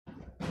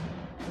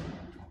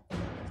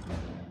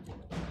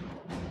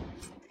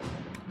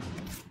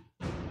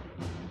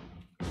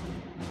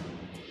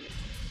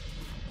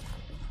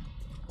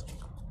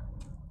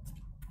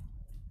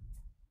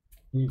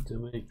Need to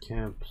make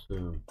camp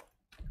soon.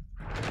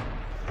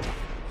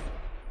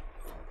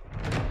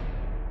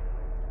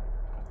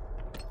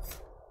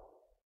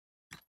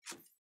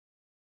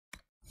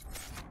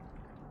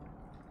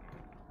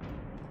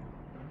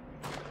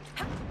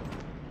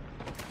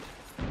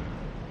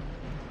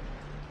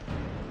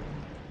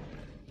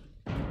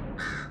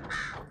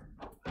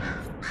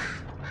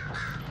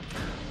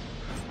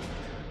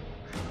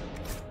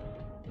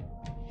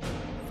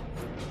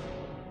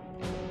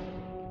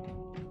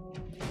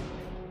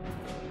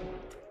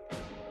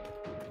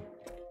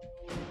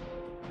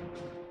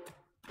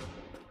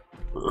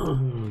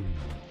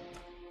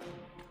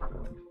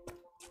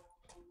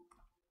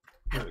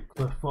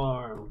 Cliff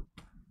Farm.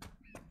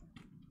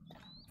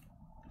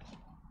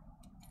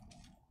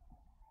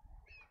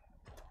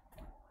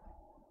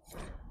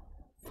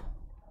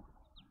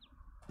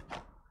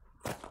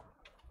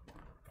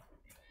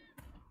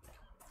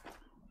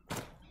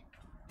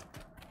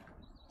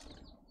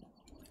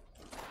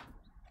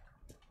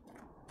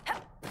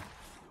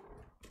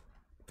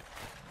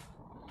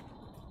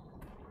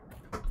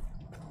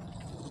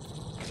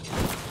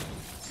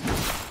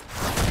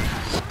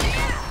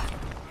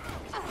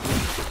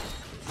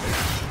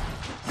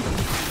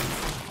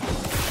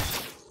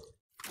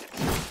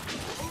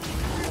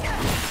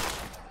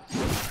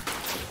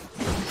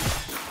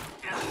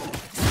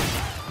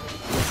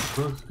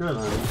 Looks good,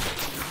 honey.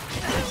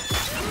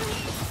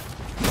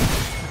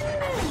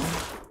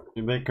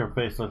 You make her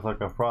face look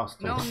like a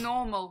frosting. No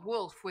normal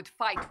wolf would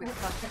fight with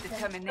such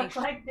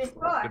determination.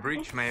 The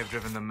breach may have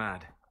driven them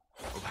mad.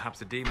 Or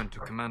perhaps a demon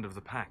took command of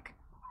the pack.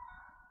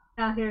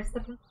 Now here's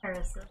the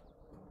comparison.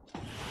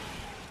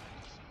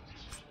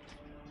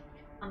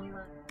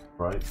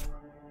 Right.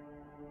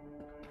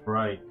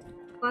 Right.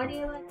 Why do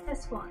you like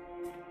this one?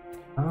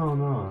 I don't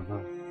know.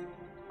 The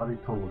body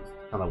tone looks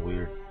kind of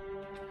weird.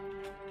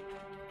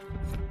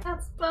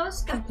 That's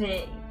supposed to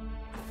be.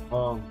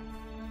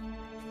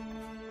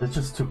 It's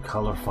just too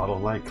colorful. I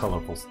don't like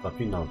colorful stuff.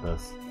 You know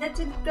this. That's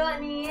what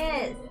gluttony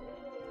is.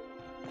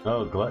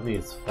 No, gluttony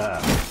is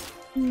fat.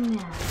 No.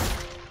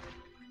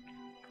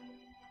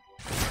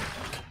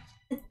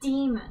 A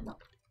demon. I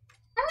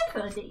like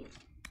for a demon.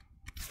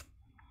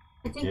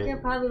 I think Yeah. you're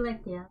probably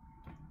like the other.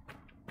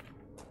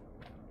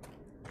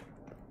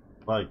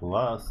 Like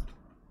lust.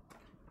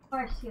 Of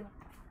course you.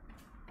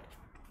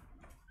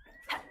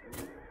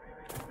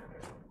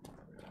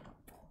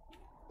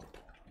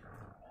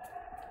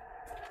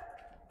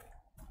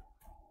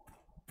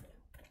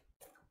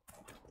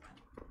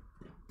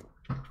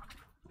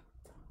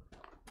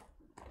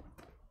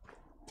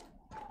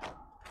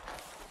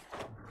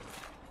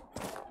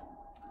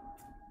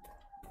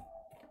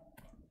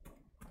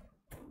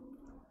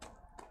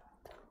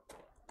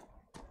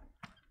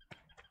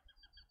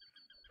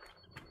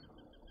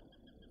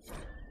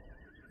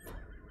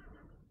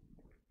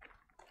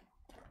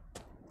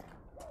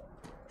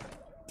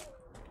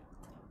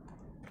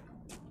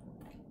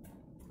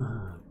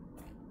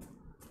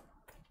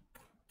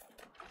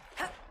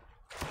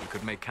 You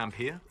could make camp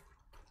here?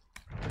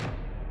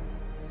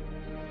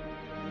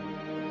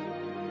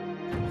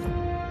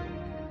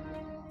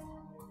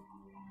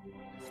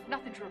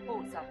 Nothing to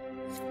report, sir.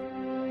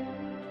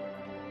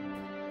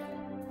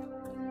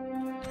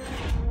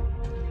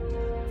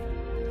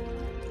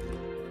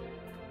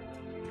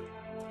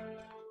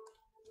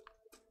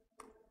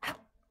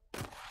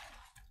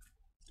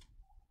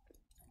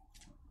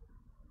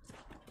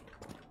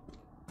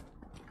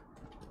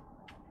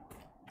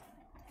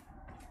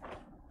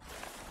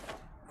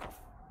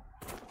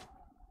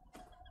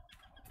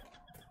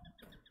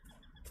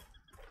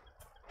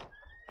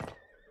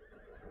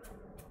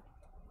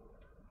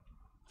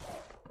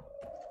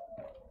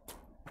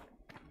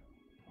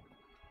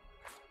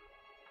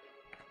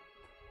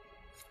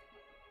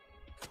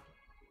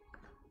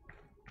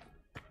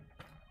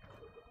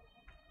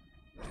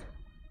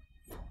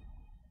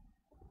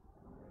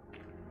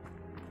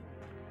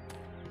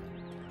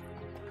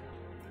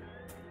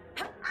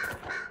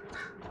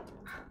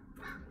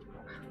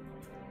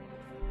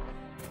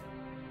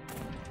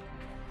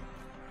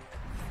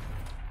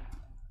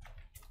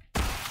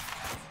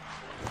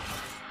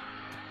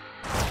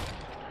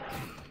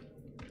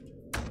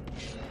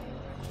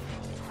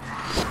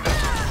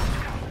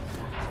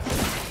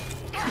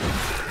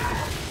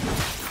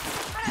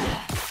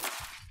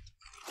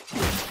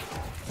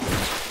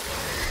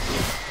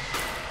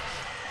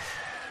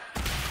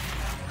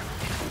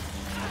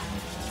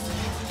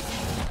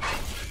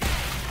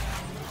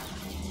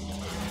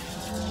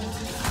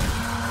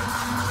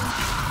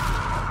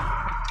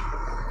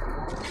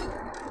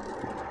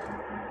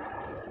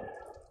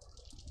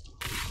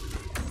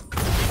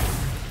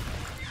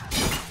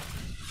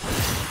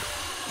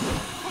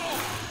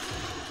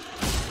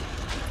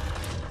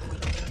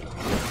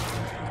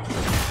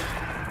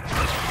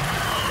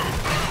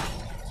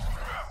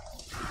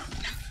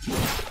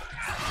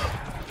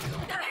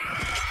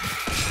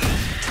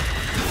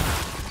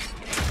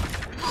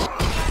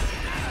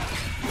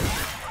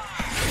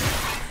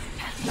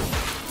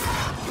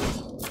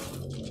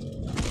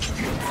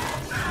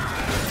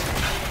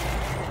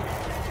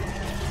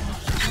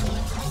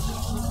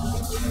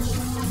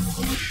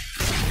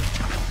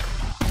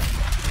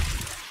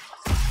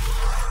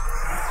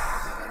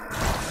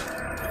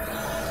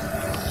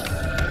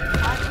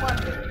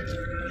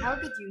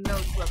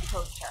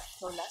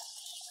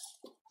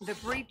 The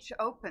breach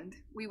opened.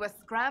 We were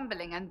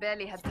scrambling and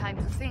barely had time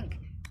to think.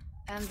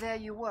 And there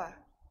you were.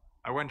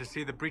 I went to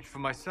see the breach for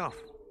myself.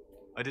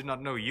 I did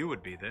not know you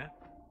would be there.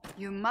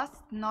 You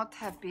must not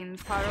have been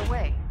far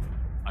away.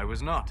 I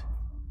was not.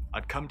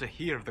 I'd come to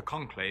hear of the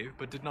conclave,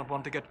 but did not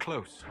want to get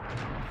close.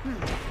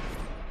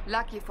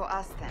 Lucky for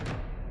us, then.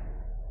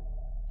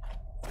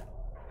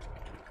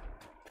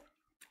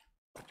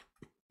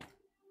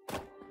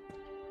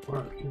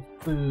 We're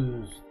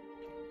confused.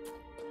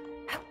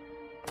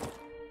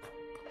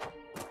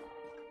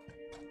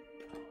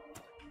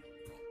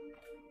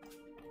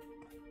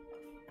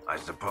 I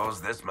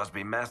suppose this must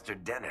be Master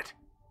Dennett.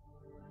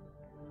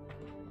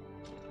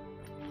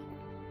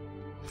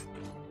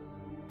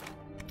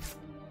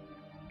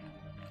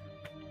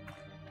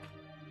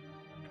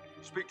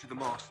 Speak to the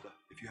Master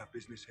if you have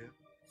business here.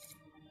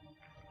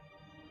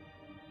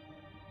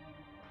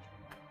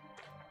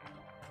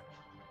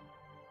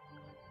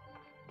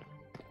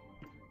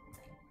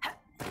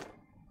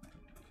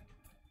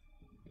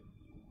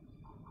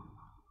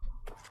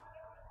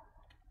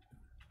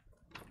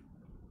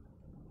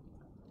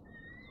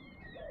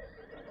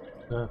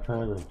 I've had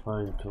and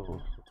fine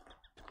tools.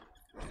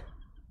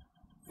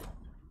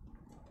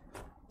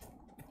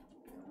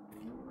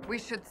 We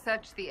should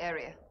search the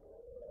area.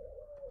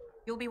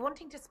 You'll be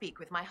wanting to speak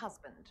with my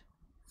husband.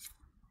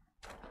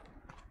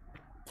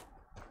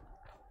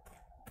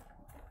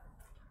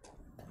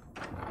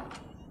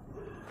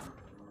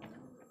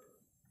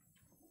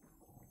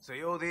 So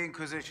you're the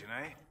Inquisition,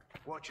 eh?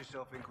 Watch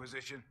yourself,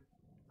 Inquisition.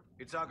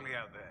 It's ugly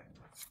out there.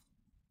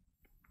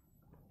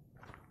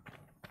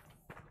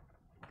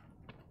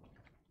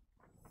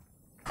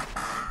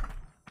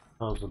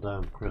 How's the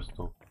damn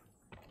crystal?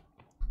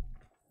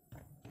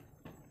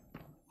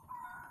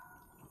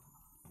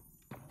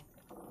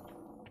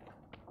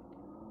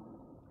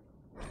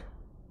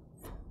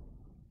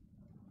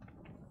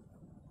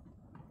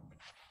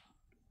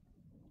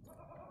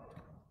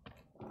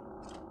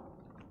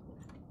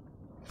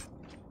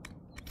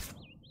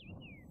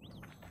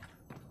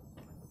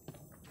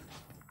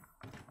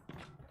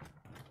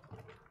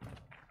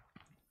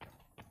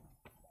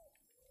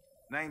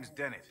 Name's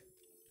Dennett.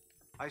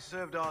 I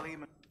served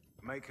Arlene.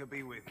 Make her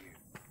be with you.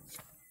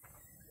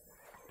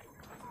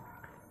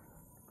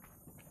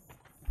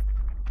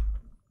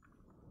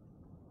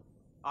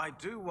 I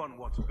do want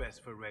what's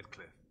best for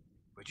Redcliffe,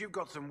 but you've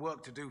got some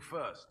work to do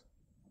first.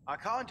 I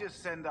can't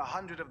just send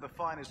 100 of the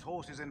finest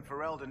horses in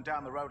Ferelden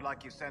down the road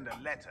like you send a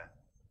letter.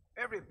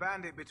 Every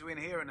bandit between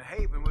here and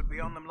Haven would be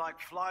on them like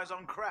flies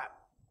on crap.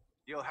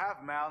 You'll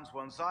have mounts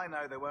once I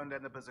know they won't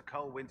end up as a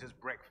cold winter's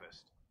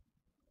breakfast.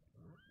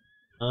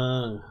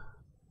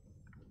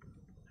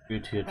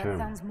 Good to your That term.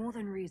 sounds more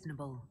than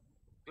reasonable.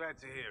 Glad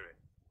to hear it.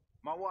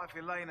 My wife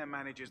Elena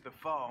manages the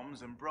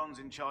farms and Bron's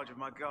in charge of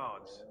my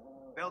guards.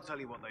 They'll tell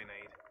you what they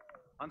need.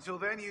 Until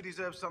then, you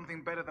deserve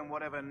something better than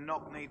whatever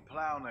knock-kneed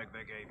plow-nug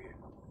they gave you.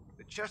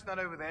 The chestnut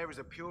over there is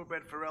a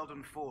purebred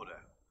Ferelden forder.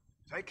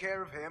 Take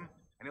care of him,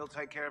 and he'll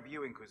take care of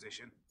you,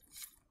 Inquisition.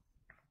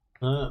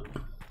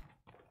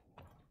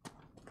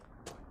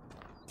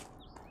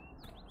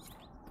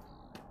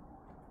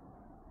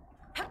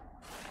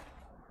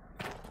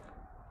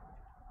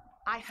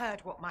 I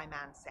heard what my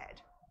man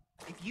said.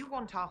 If you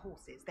want our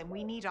horses, then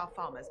we need our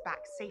farmers back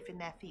safe in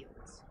their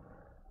fields.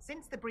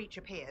 Since the breach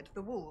appeared,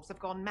 the wolves have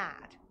gone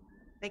mad.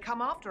 They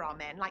come after our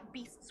men like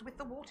beasts with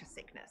the water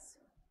sickness.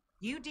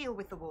 You deal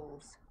with the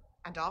wolves,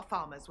 and our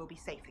farmers will be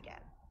safe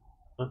again.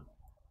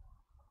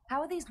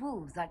 How are these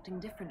wolves acting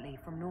differently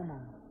from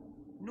normal?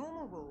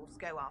 Normal wolves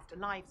go after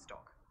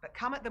livestock, but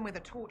come at them with a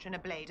torch and a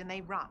blade and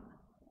they run.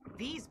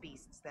 These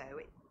beasts, though,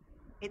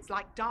 it's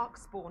like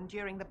darkspawn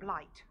during the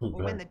Blight, or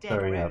when the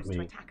dead rose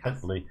to attack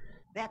us.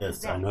 They're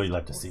Yes, I know you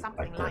like to possessed, see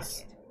or it like something this.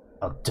 it.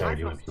 How dare I've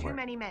you lost if you too were.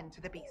 many men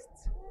to the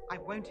beasts. I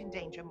won't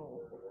endanger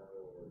more.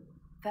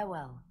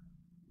 Farewell.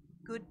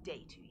 Good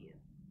day to you.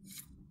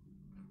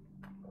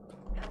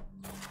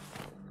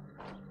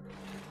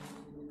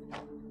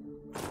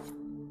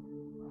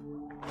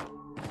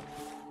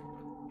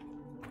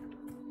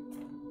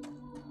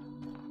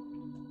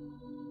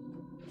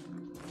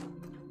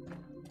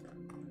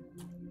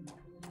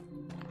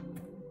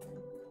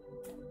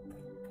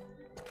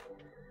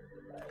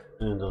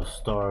 And those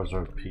stars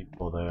are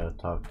people that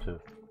I talk to.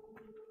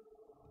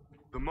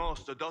 The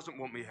Master doesn't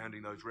want me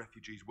handing those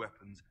refugees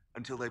weapons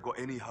until they've got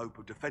any hope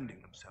of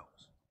defending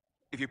themselves.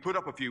 If you put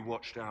up a few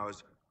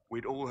watchtowers,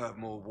 we'd all have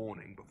more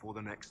warning before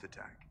the next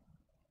attack.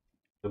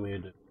 Give me a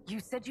do. You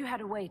said you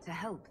had a way to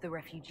help the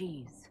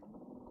refugees.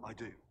 I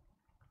do.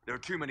 There are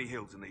too many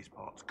hills in these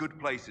parts, good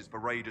places for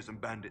raiders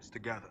and bandits to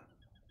gather.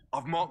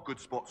 I've marked good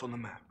spots on the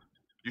map.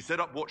 You set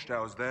up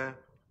watchtowers there,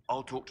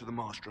 I'll talk to the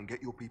Master and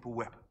get your people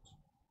weapons.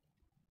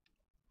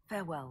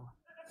 Farewell.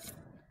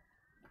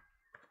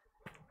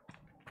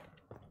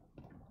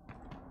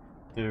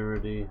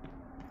 Security.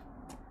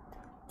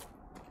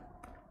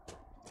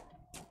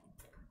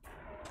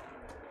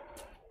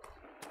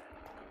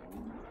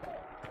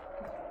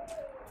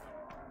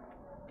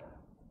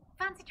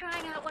 Fancy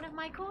trying out one of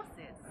my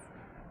courses?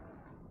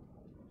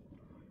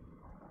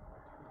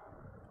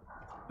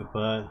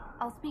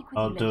 I'll speak with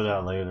I'll you do later.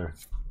 that later.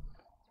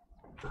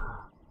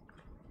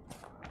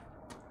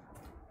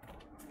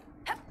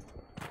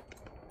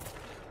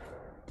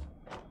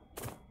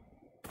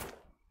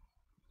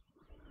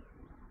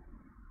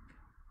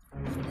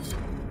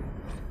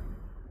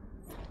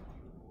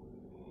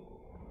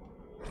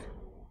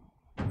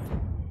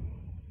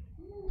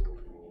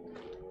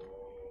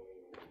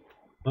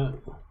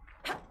 But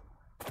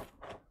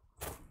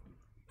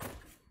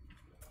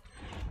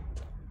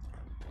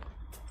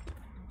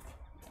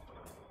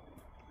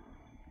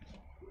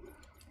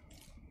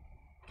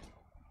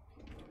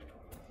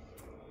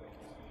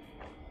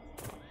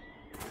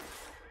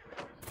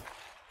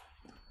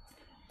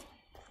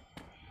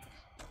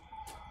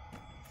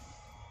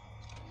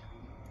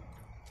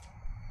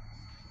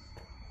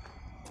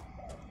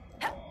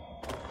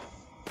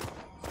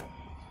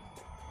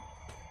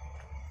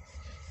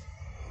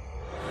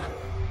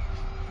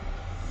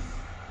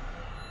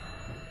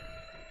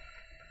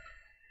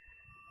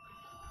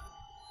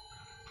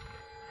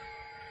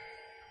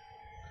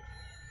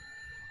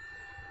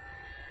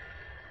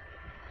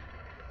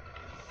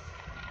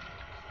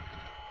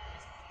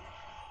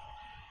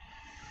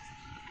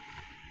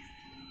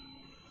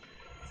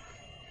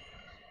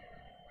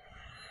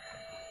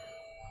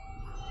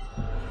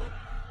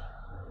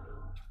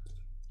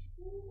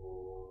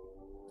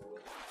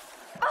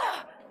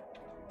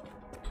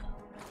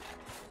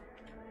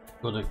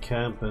put a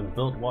camp and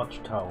built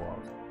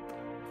watchtowers.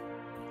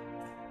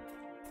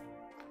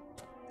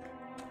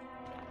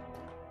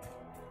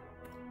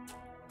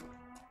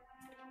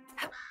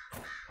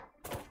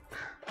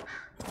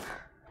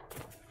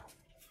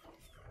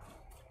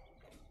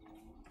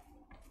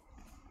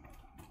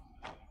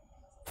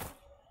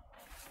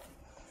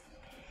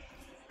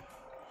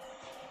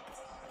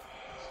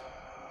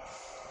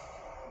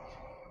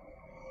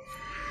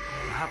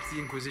 Perhaps the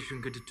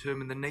Inquisition could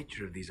determine the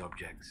nature of these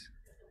objects.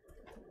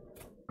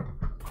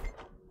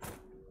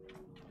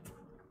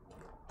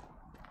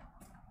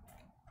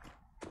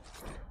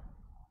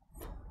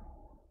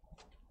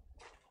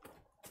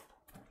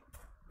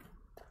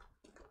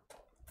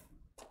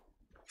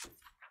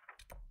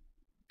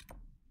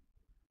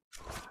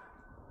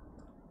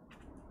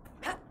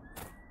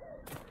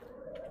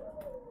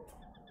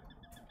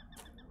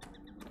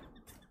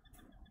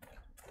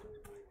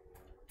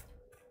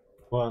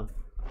 What?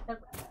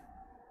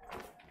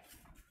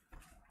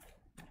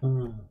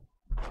 Oh.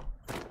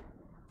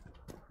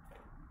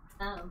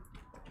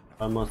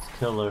 I must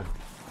kill her.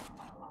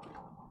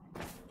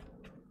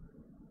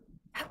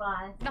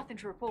 Why? Nothing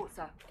to report,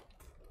 sir.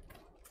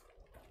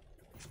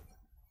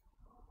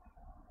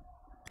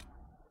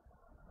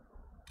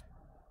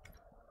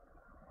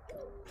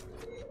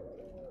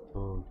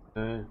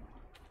 Okay.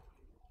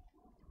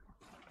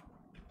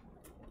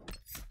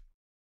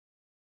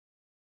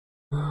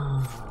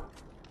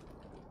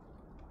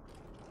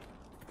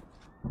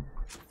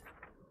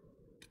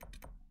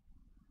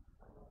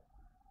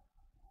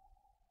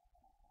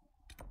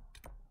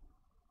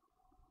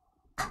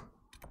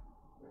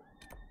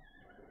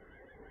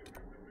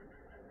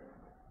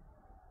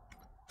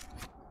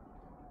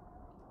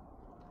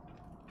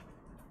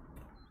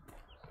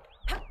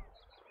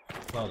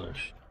 Other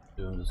shit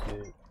doing this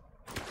game.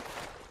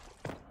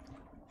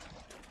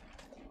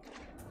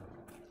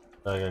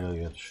 I gotta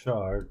get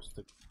shards,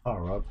 the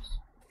power ups.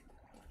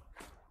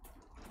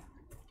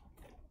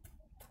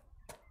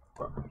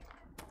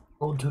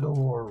 Go to the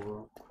war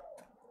room.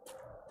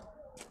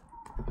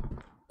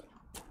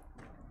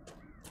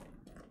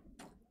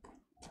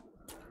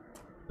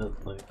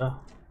 Just like that.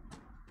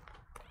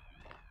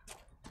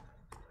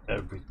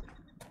 Everything.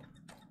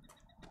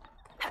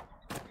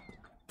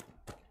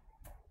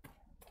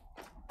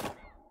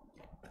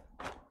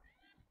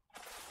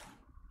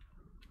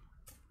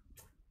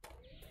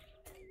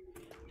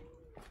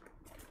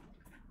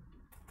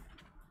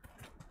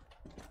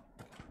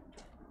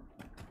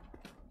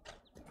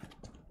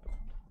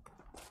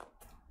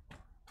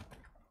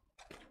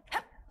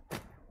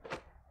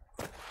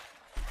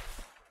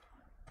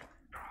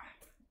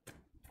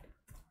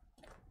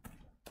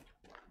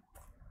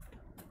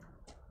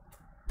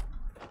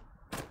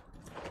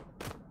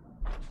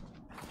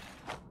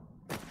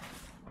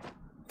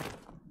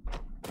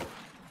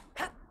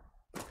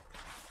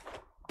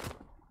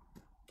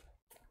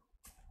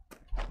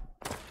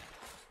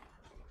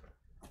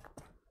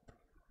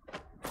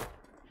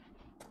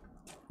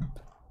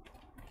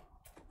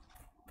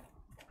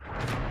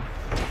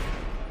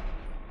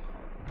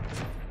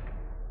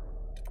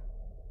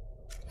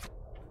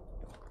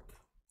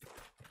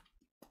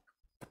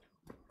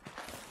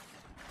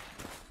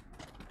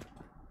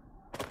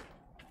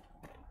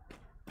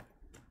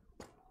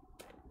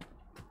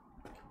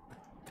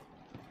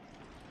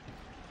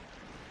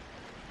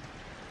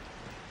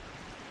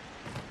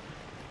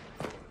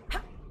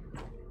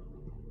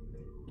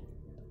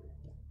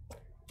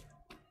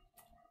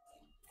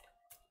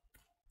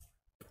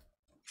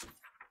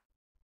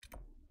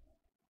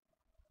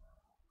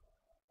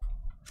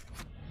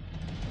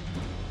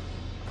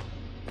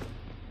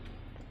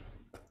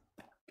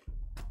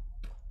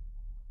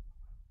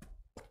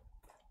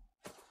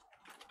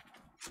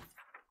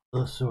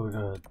 Let's see what we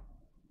got.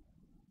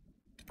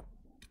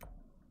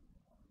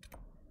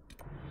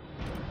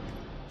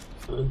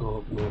 I'll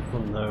go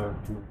from there.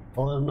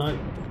 All at night.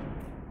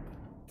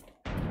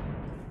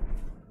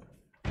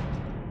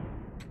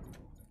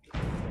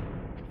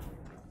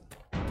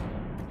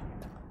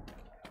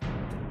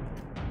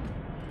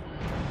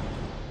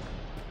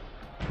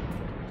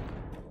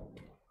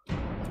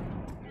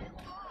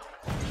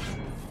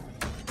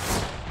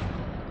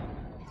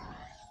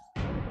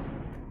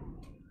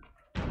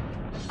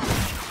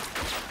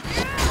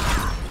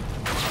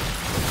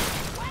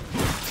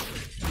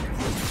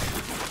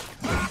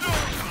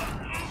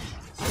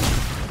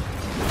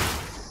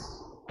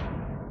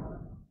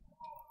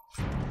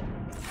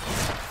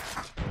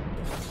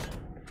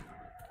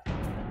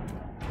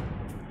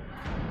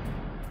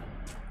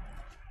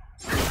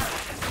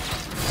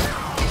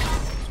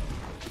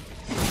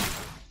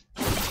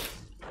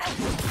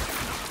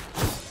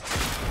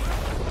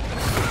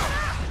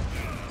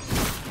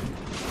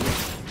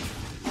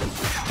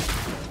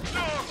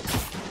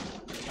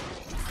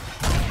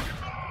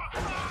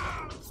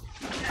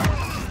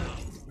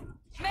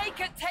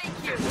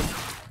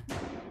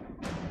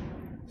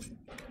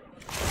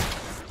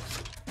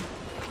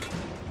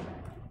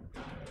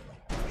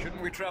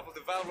 Travel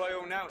to Val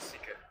Royeaux now,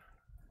 Seeker.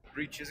 The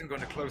breach isn't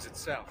going to close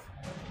itself.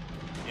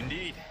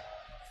 Indeed.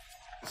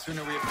 The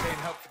sooner we obtain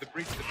help for the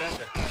breach, the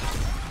better.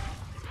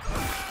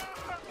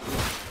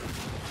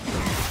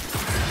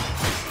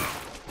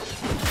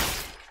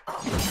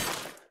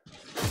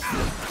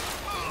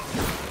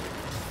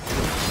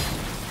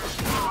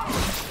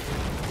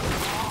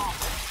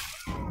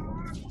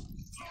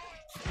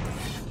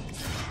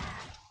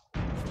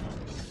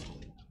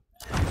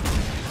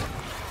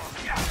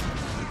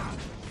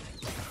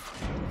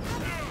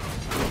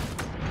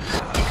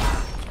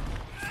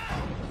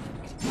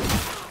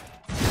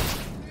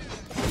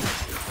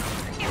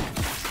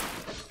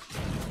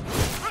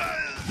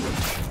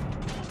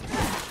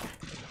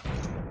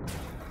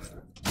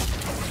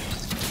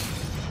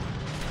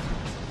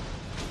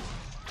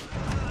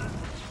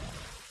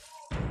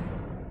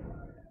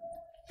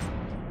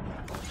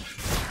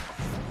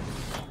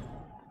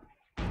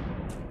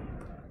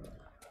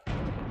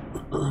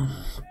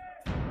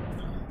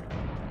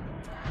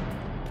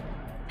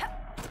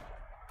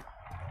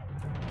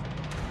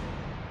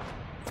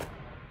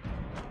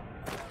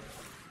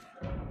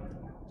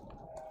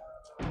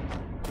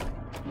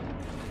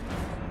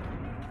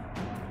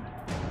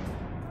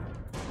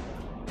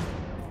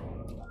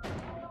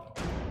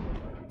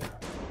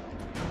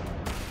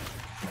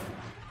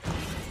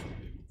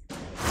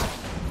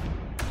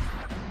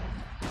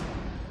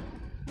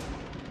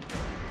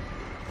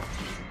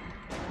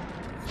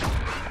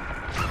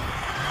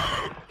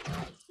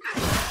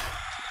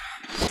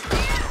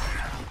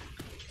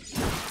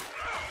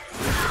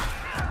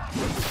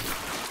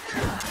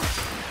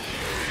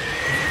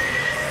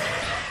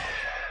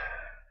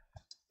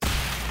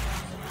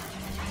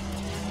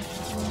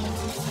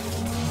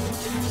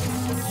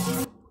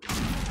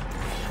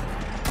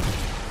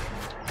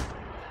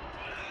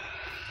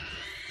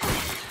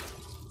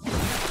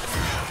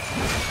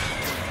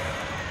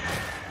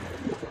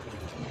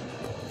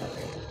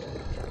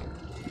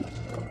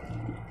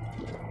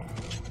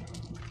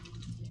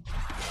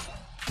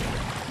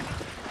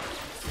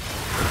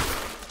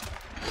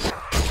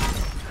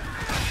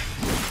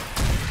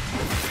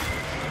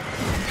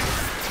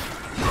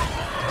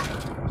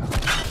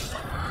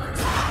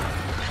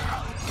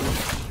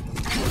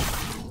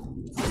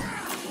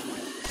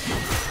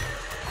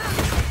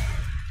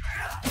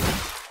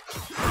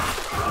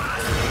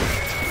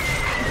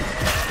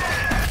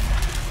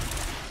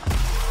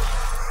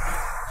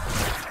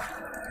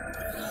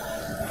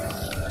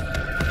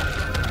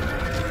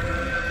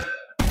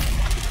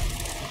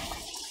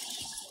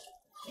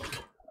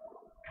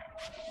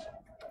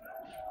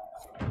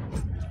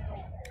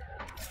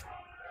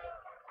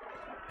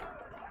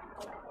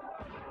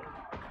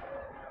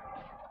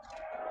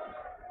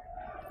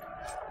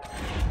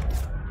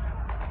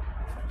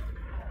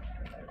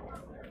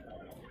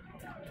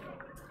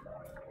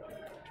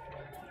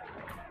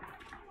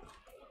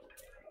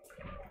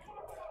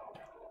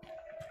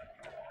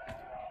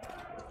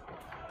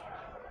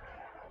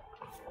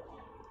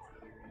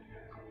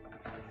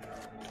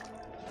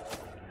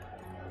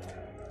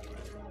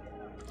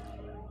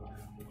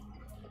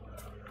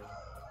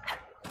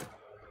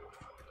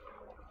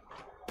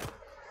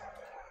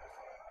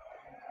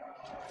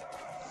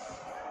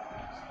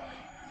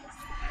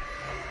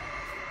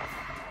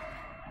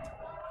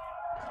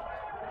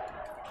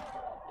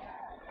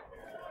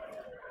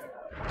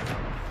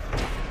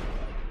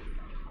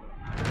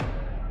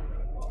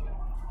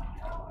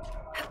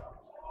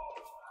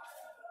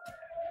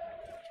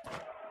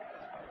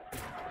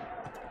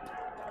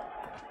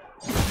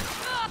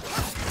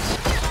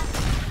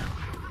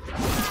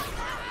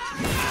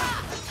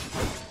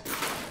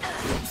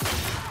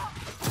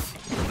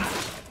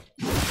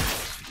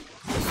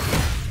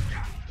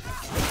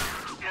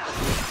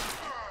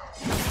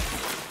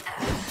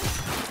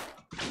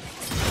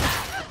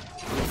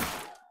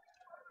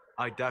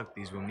 I doubt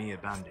these were mere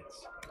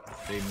bandits.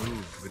 They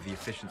moved with the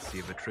efficiency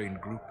of a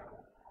trained group.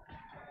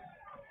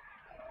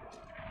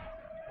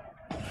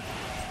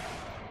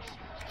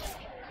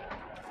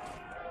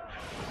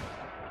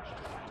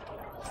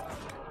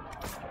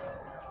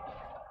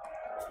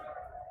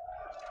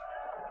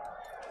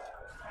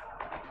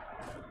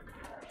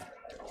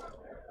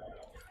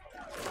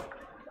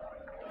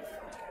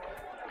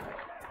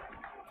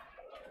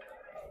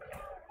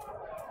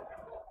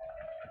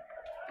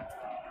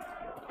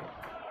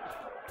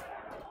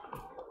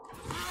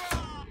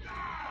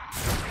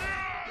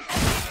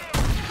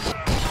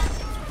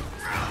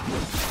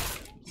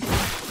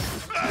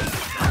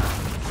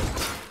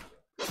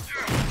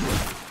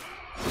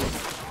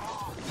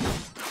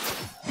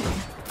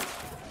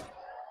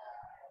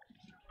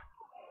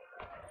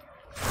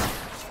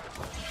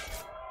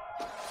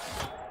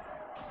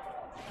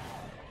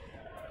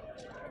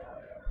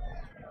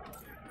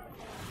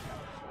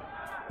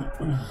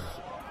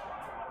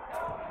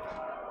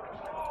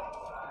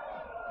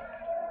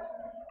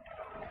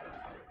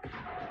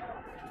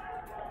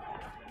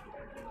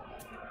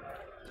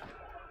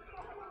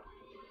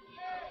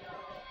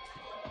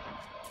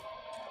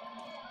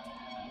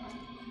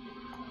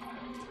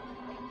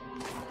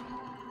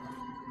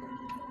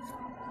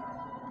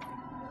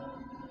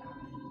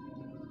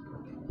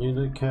 Need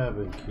a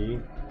cabin key.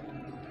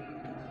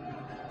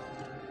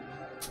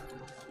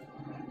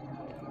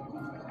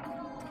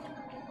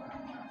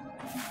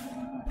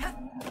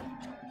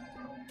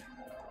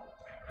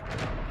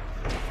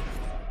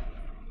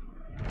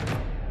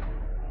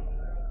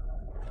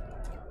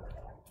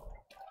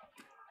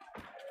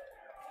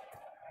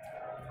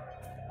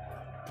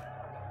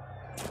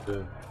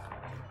 Good.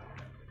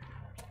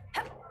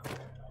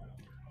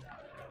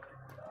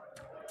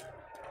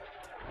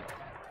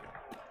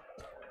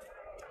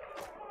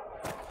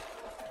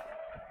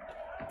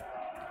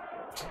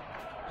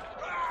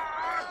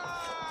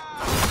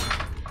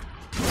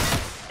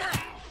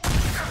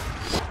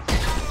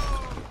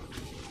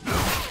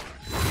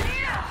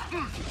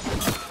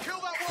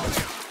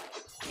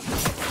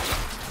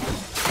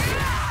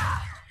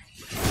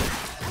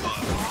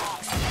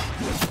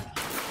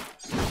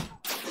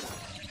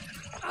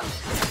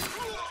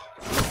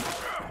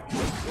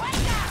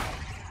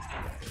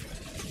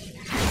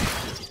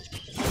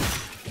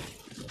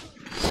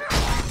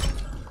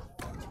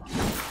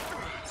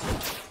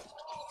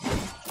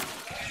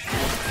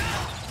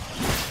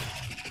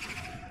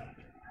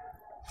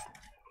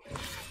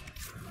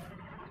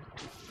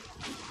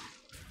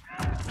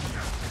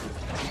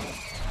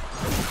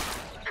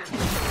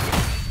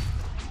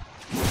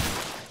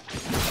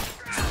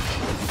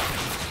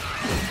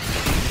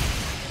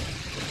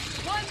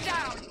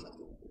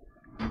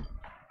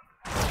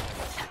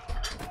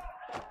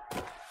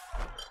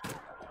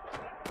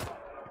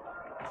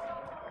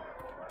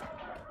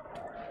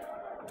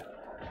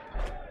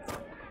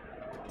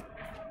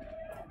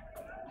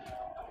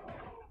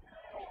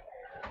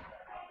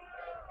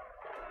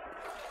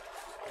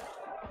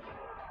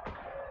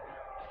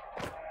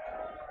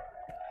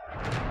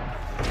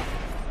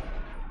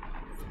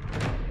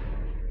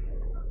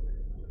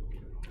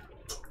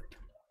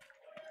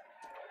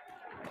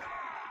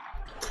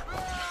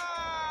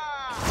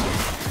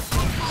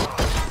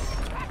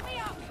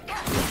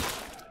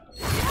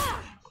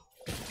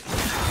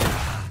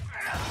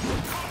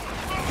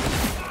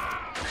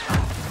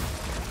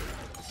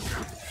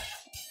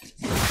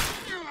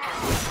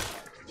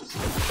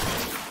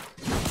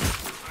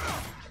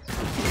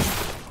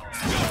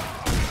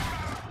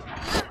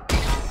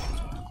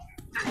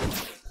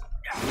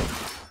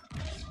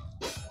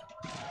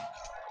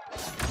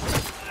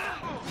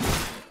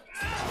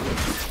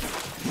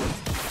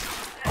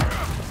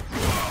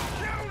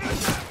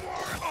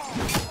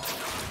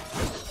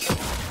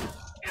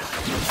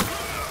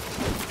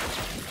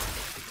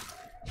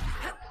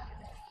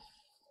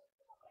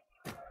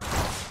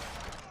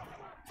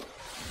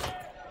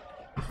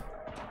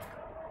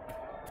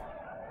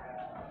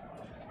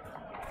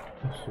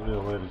 Should be a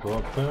way to go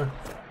up there.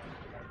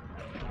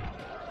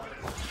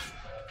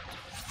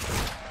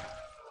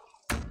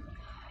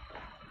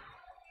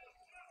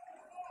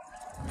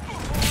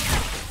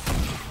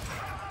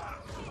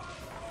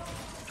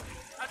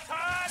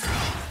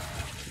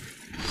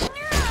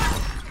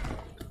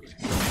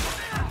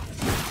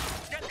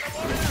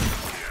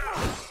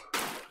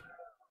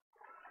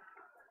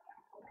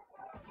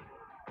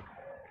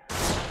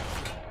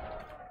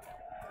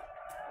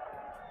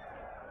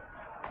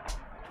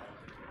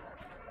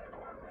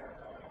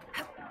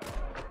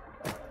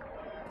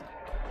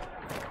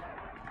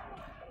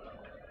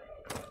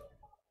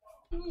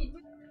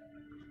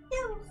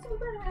 Yo, so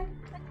bad.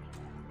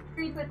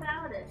 Breathe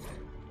without it.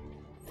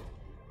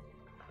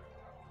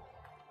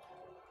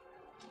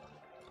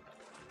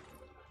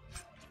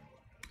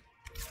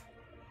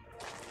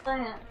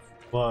 Lance.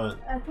 What?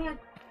 I can't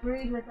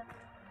breathe without.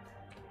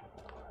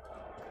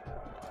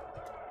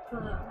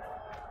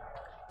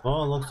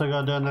 Oh, looks like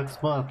I'll do it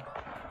next month.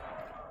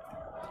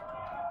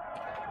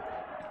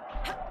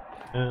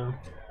 Yeah.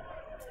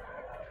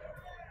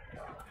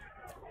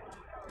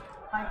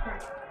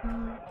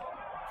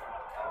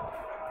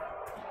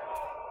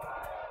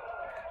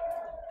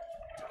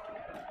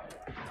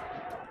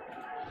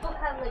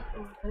 have like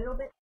a little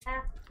bit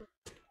left.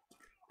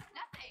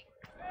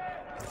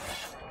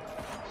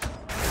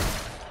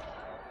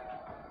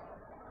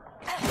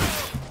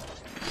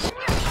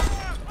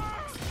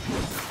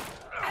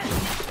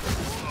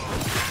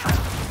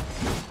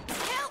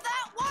 Kill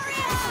that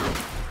warrior!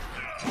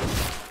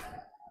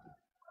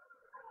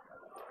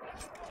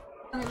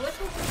 Okay, what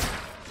is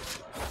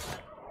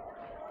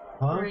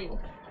Huh? green?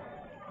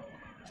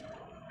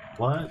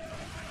 What?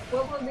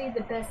 What would be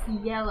the best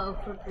yellow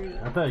for green?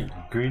 I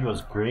thought green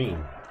was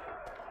green.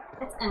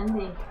 That's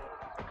Andy.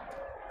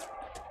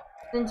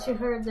 Didn't you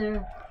heard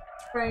the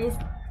phrase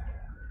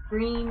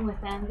green with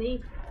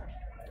Andy?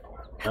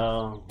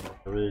 No,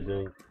 I really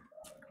didn't.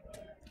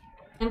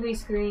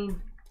 Andy's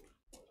green.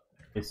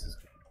 This is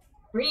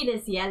Green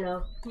is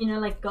yellow. You know,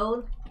 like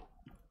gold?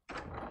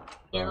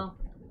 Yellow.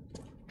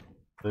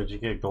 where'd you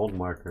get gold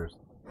markers?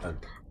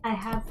 I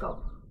have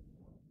gold.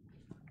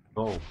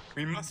 Oh,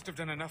 We must have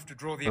done enough to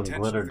draw the Some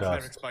attention glitter of the dust.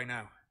 clerics by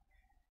now.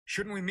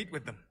 Shouldn't we meet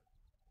with them?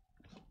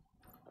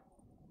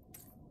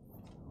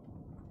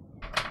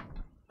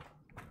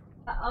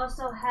 I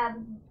also have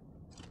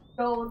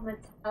gold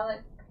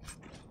metallic.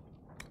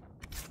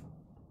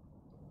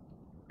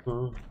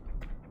 You're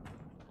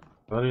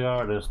the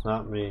artist,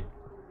 not me.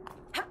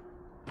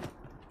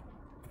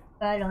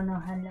 I don't know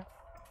how to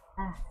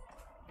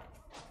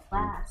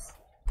last.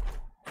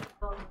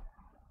 Oh.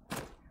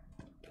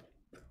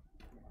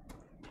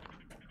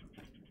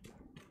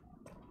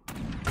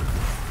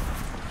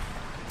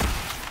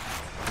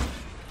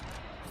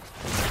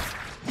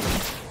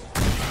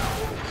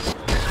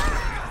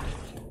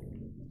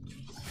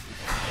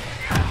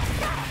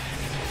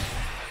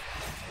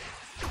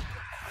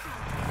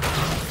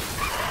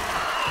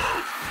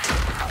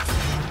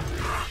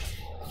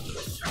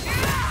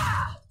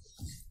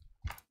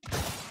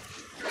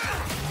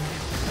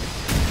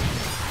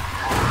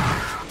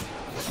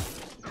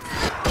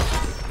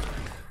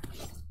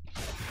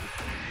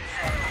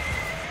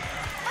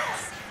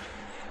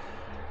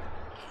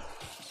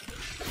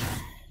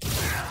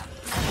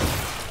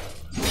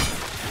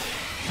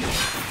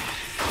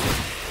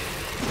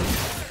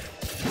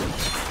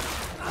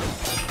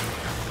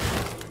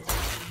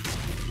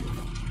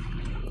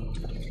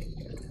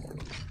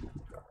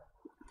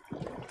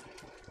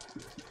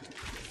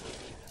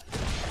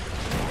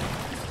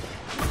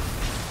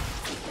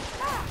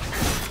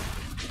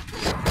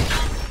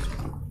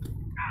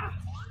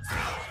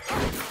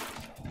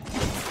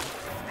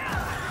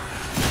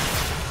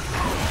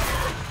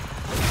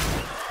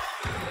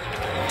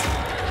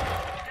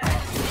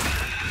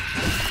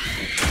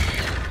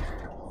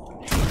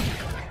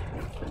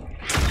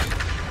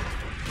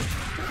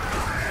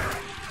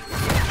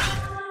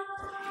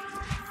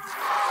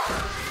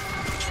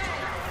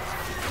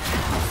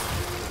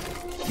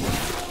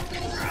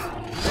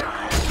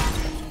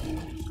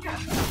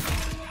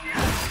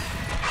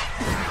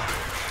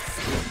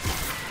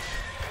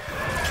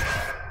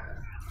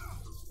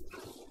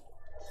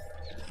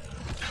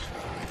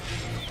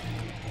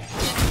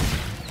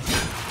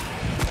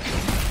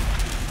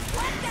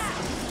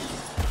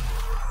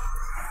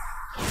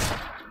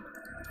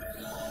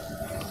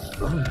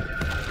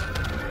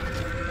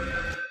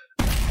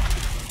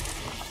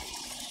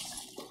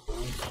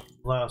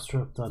 Last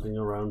trip, nothing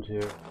around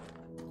here.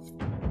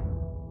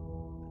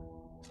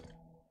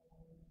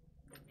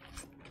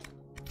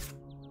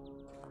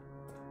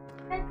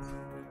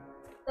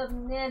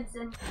 Some nibs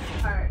and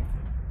cards.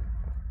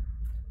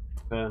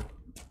 Okay.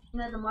 You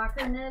know the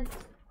marker nibs?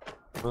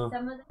 Huh.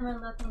 Some of them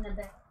are looking a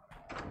bit.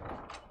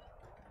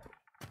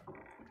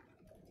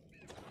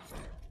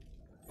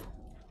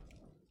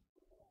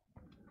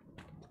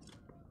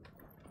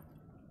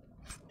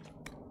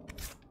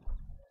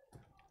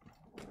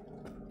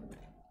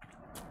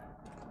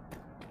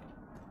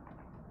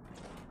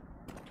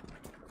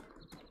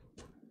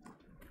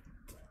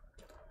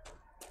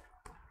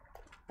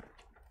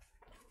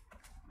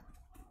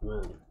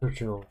 Man,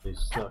 searching all these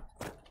suck.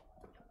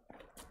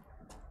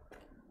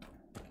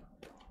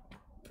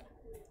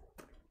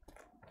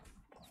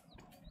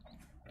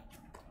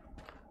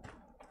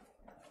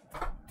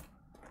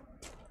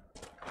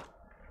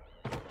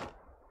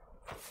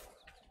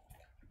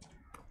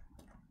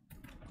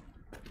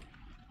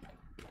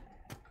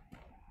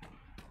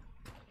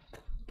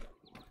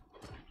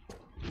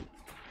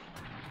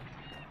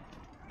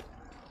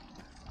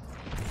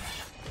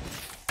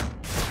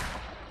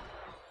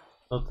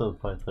 Let them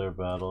fight their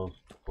battles,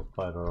 we'll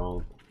fight our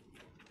own.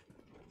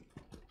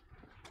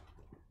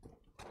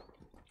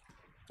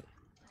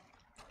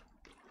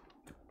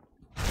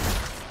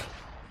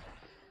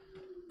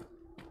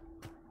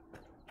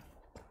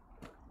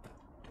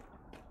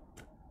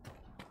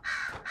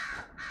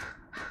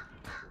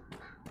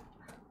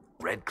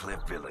 Red Cliff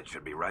Village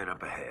should be right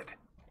up ahead.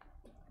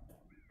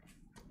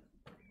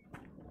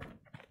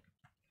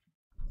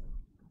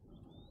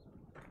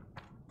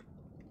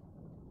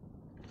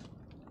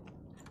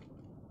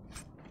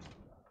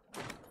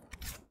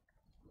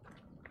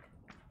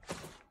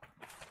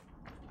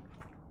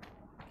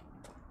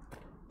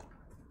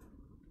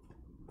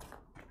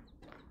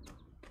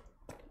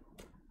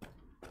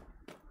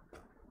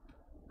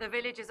 The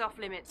village is off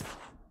limits.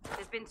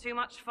 There's been too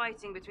much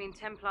fighting between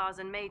Templars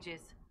and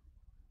mages.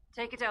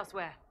 Take it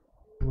elsewhere.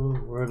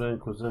 We're the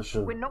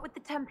Inquisition. We're not with the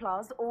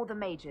Templars or the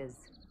mages.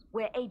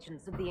 We're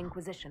agents of the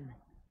Inquisition.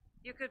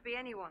 You could be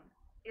anyone.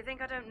 You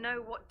think I don't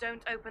know what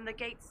 "don't open the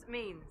gates"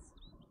 means?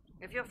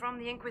 If you're from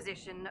the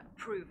Inquisition,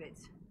 prove it.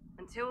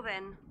 Until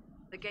then,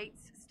 the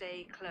gates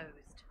stay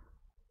closed.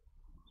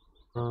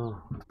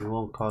 Oh, we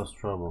won't cause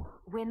trouble.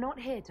 We're not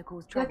here to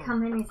cause Look trouble. how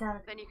many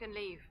are. Then you can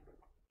leave.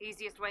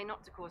 Easiest way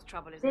not to cause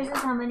trouble, isn't This it?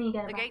 is how many you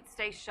get. The gate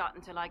stays shut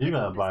until I You give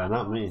gotta orders buy it,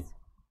 not me. otherwise.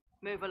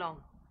 Move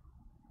along.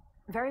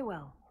 Very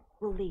well.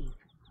 We'll leave.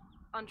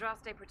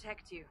 Andraste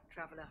protect you,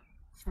 traveler.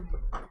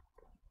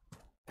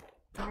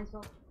 Might as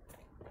well.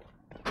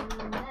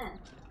 There.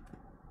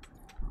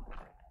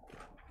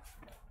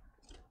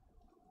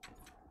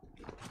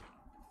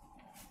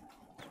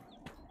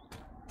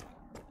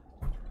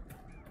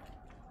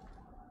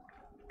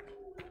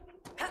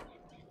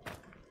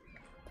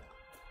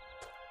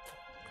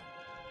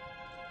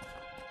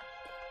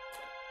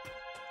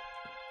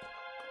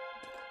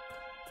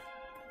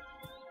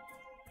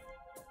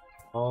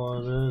 All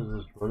it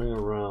is running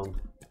around.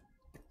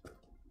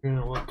 You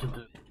know what to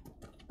do.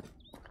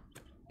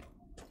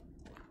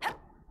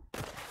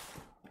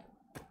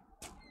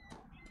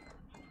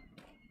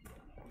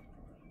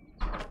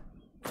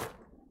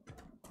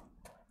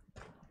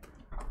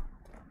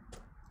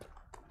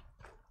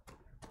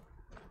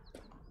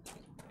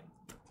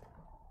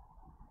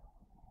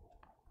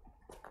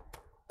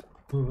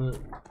 Move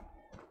it.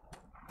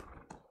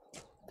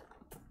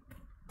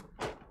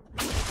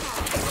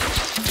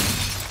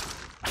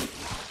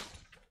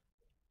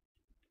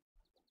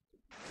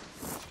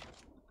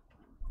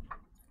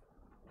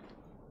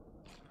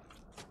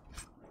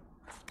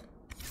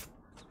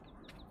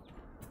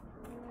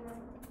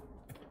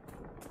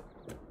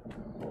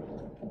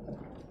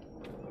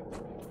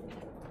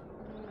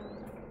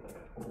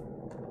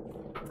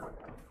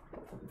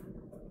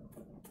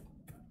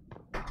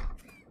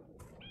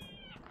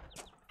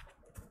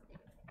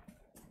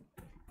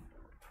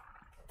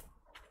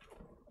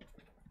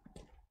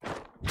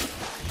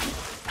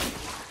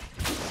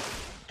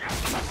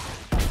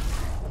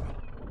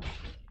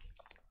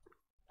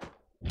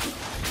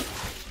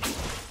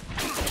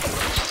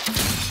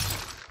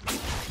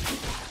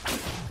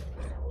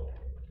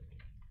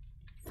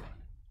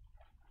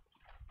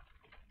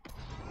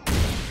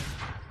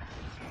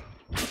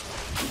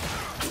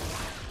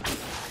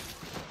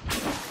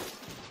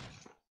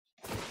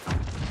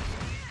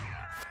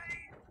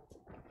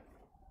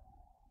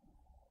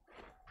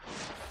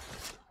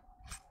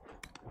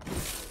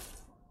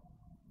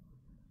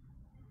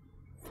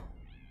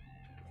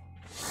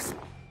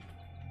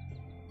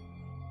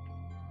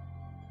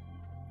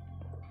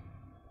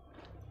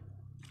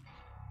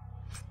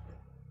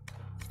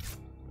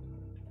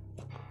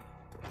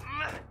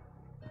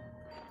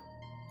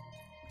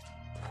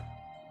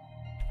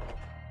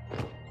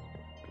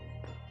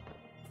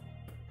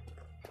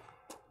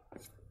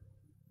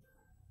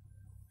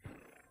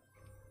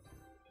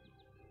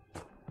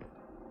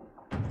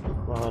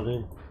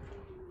 Body.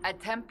 A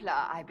Templar,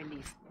 I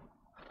believe.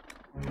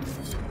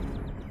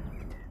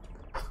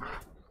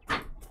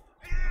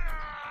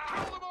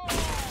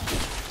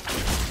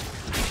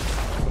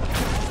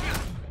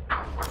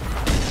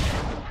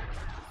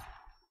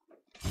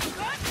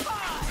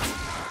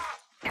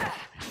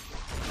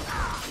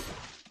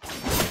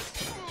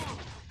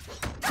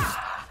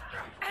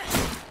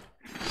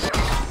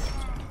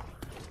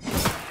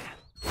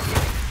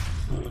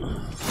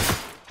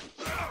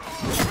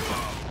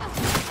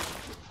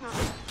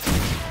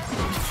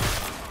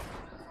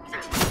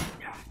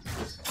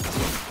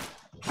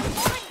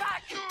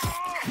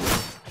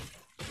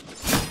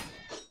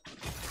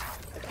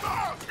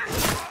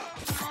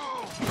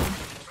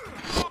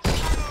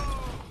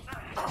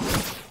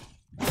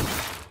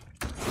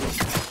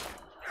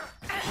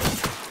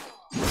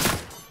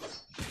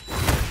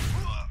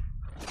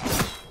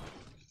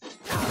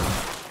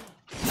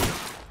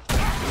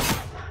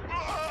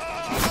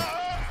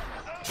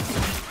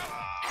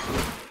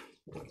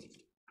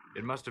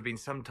 It must have been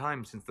some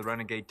time since the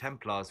renegade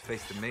Templars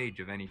faced a mage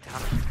of any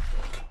talent.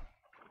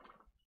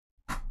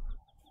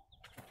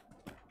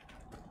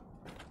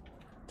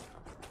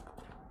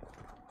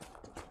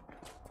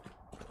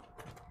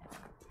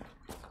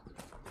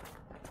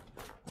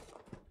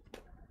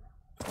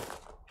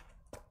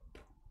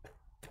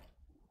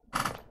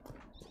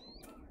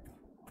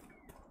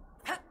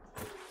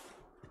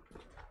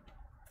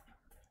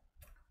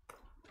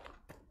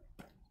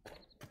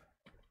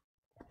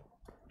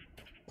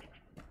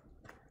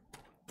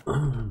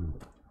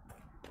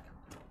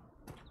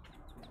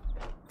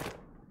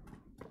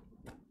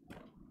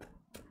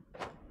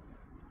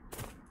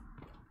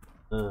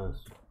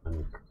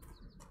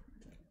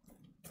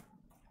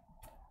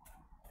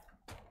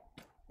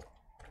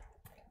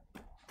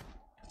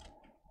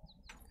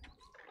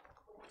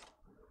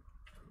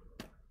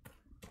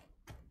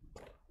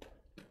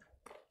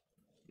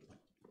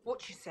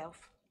 Watch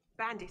yourself.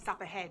 Bandits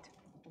up ahead.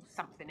 Or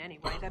something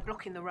anyway. They're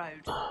blocking the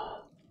road.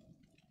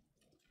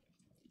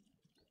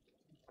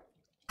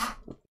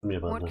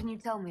 What can you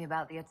tell me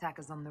about the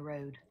attackers on the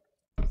road?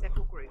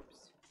 Several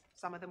groups,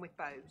 some of them with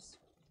bows.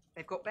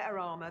 They've got better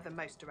armor than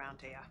most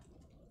around here.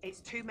 It's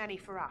too many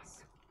for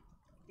us.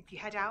 If you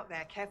head out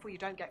there, careful you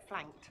don't get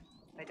flanked.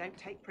 They don't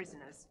take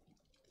prisoners.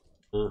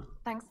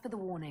 Thanks for the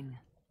warning.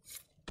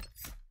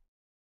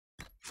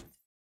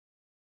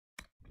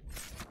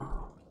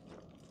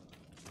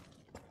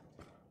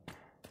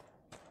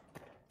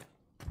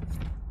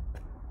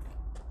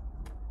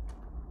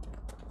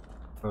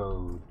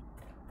 Road.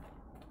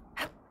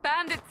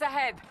 Bandits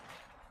ahead!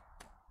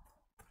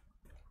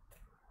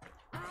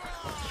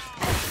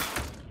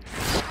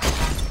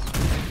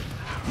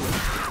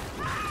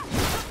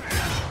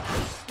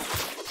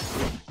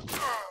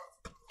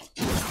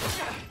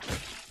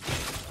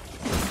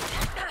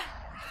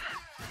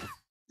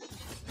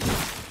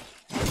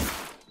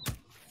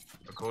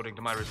 According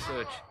to my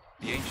research,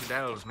 the ancient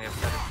elves may have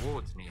set up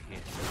wards near here.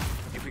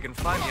 If we can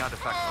find the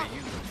artifact they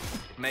use,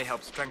 it may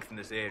help strengthen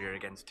this area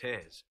against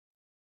tears.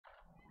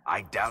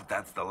 I doubt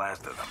that's the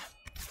last of them.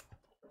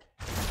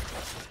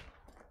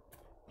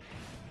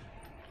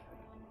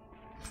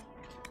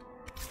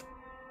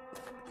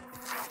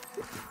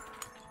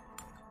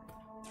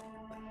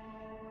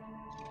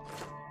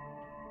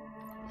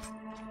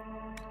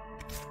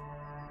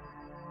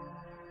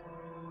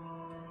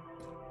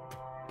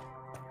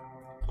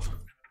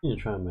 You need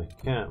to try and make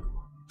camp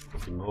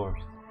up north.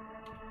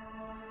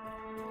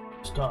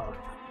 Stop.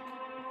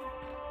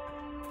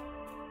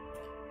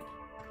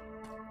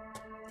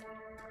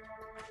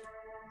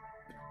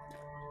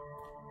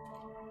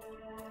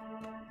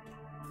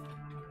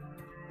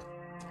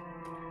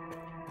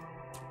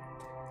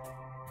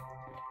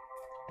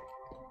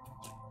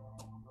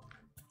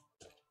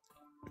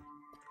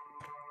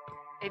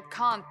 It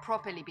can't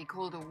properly be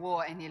called a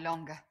war any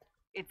longer.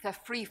 It's a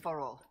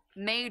free-for-all.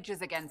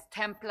 Mages against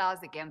Templars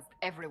against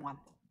everyone.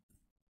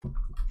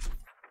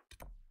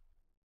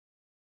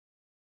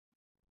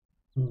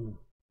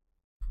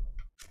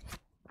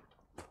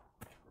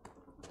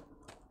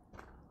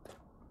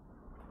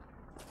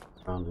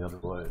 Around the other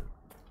way.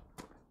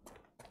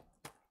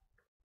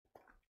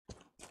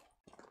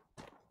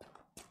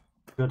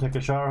 Go take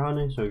a shower,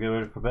 honey, so we get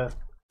ready for bed.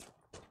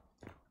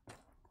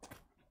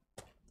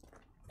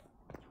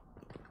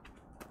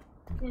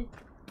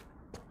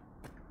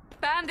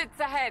 Bandits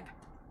ahead!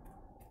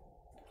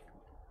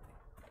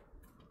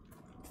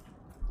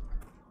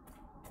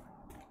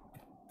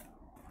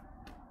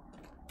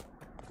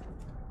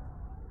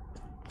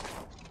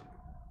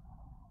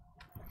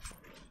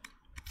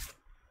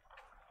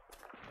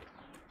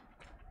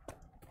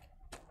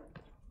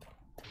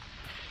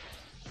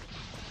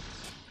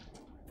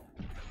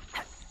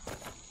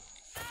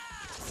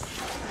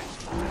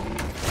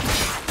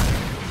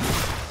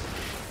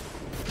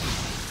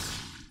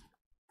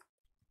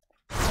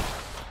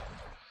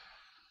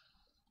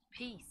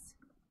 Peace.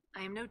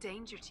 I am no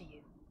danger to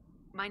you.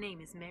 My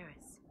name is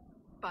Maris.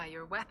 By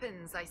your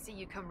weapons, I see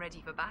you come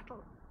ready for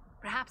battle.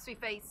 Perhaps we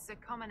face a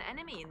common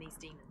enemy in these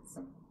demons.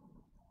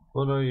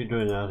 What are you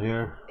doing out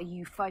here? Are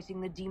you fighting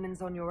the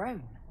demons on your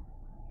own?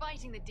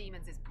 Fighting the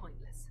demons is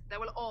pointless. There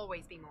will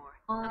always be more.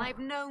 And I have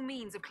no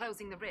means of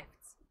closing the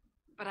rifts.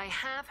 But I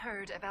have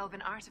heard of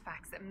elven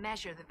artifacts that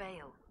measure the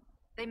veil.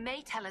 They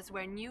may tell us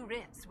where new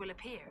rifts will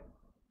appear.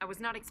 I was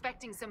not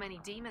expecting so many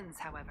demons,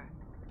 however.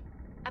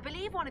 I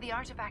believe one of the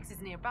artifacts is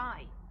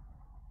nearby.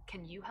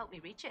 Can you help me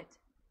reach it?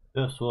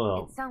 Yes,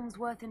 well. It sounds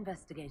worth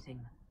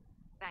investigating.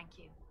 Thank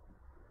you.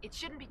 It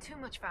shouldn't be too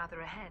much farther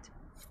ahead.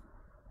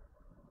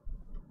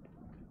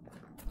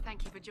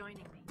 Thank you for joining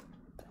me.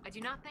 I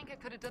do not think I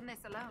could have done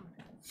this alone.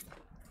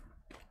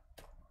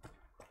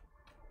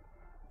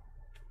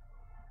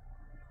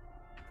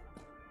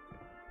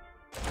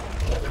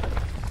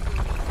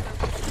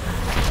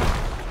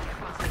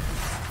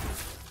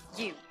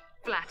 You,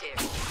 Flatear,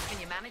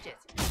 can you manage it?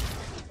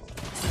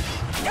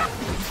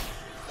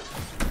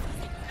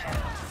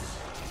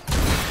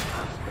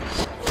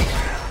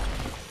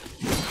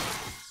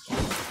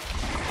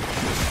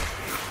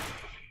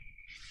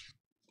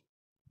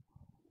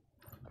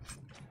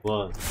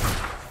 What?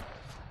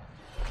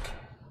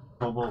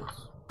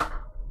 Kobolds.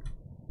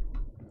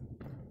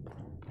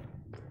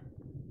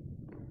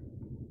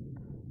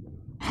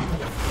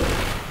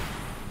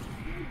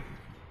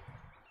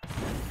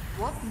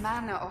 What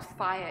manner of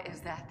fire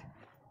is that?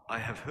 I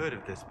have heard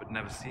of this, but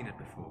never seen it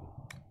before.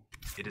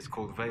 It is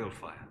called Veil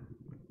Fire.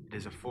 It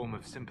is a form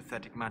of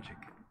sympathetic magic,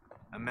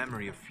 a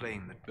memory of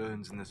flame that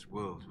burns in this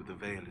world where the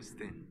veil is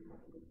thin.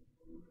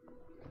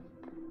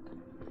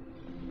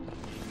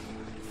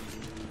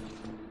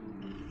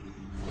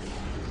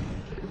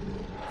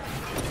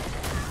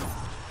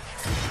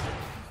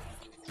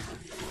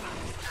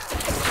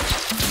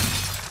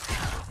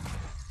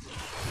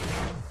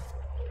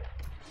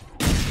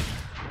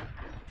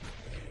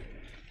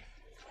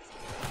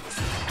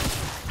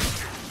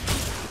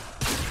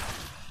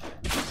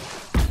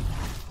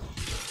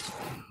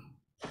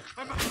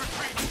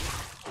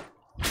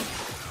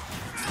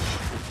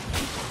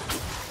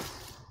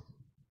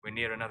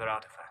 Near another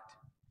artifact.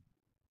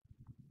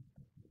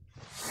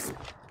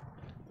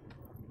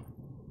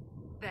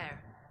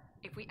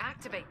 If we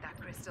activate that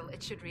crystal,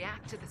 it should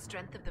react to the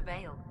strength of the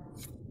veil.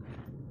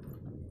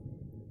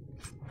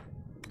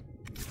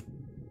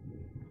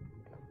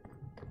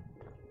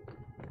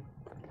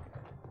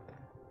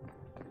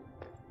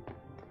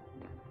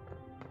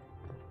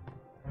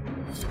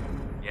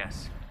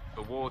 Yes,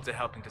 the wards are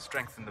helping to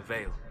strengthen the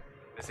veil.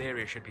 This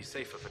area should be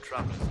safer for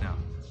travelers now.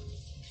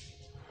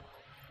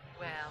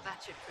 Well,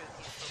 that should prove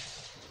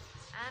useful.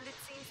 And it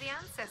seems the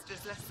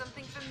ancestors left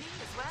something for me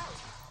as well.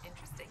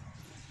 Interesting.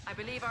 I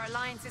believe our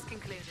alliance is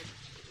concluded.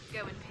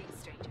 Go in peace,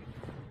 stranger.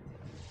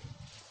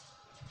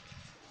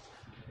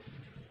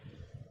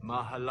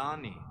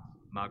 Mahalani,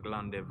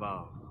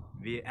 Maglandeval,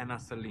 vi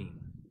Enasaline.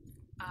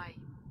 Aye.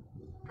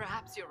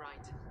 Perhaps you're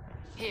right.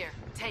 Here,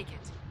 take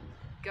it.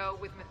 Go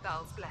with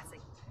Mithal's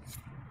blessing.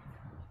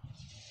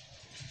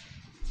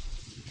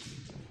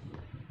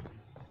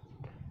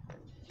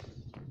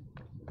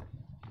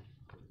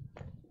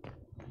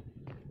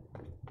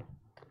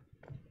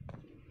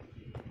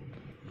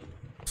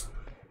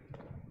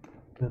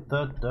 Get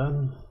that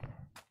done.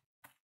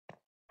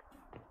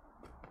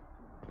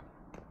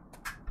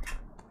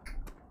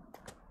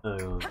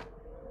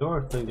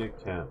 Door thing you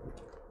can't.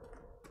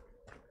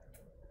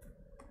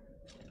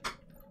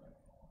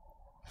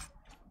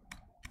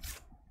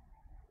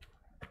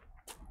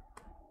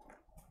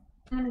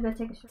 I'm gonna go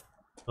take a shot.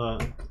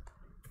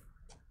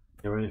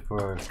 Get ready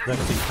for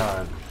sexy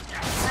time.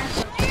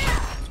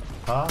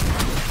 Huh?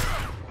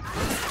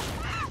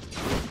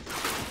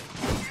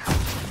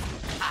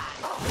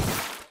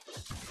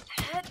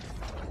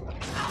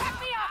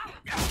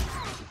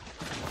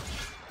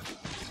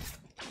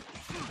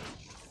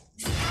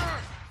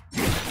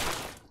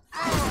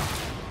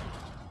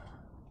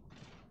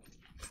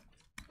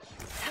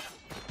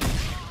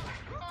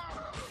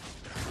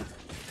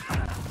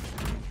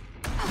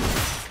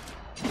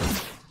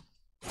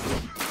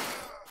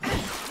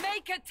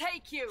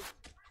 Take you.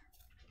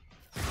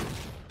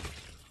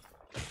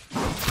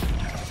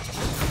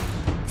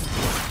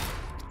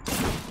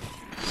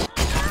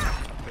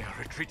 They are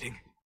retreating.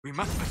 We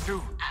must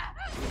pursue.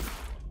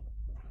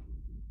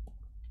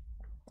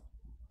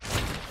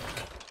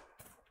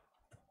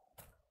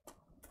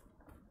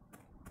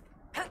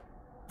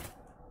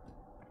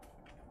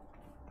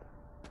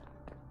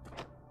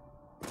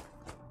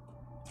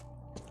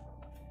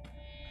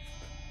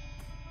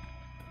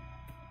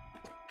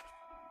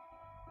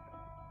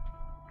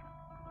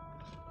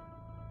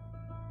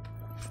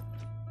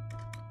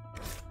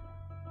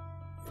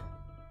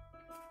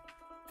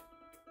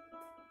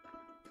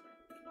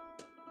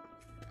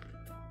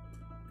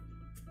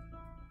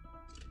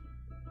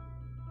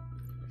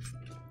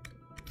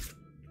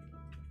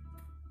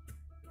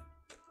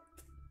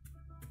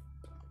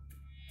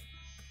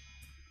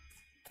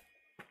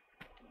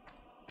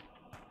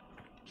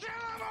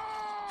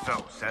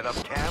 So, set up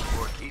camp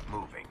or keep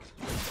moving?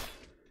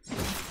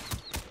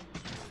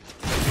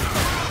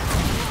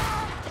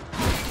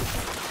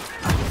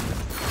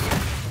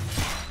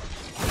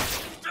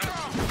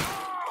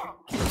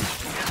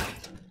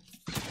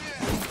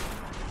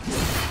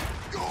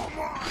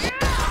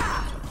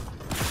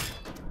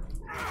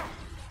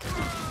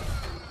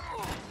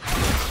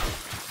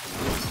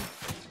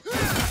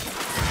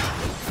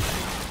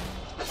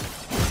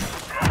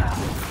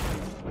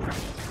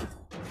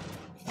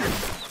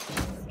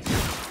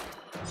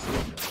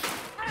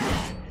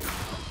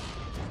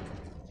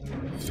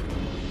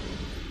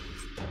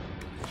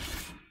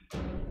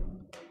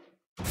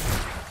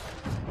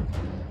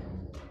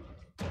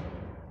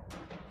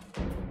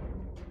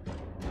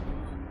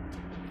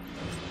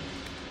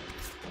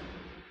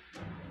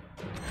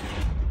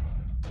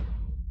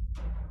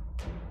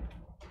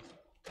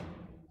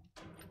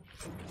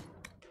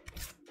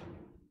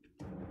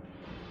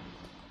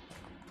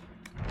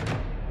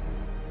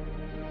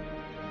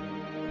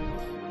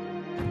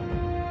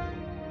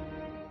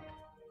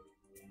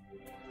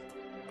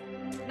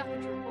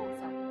 Nothing to report,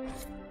 sir.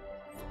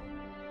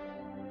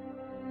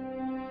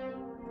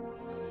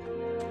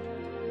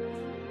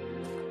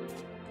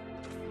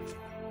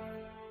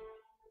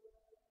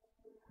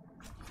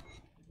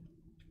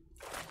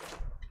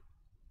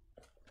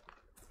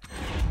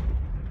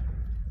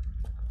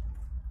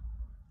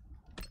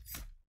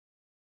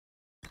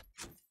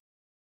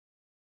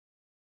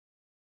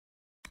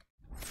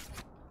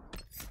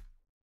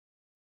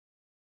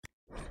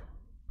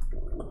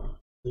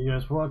 You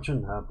guys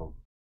watching? Apple.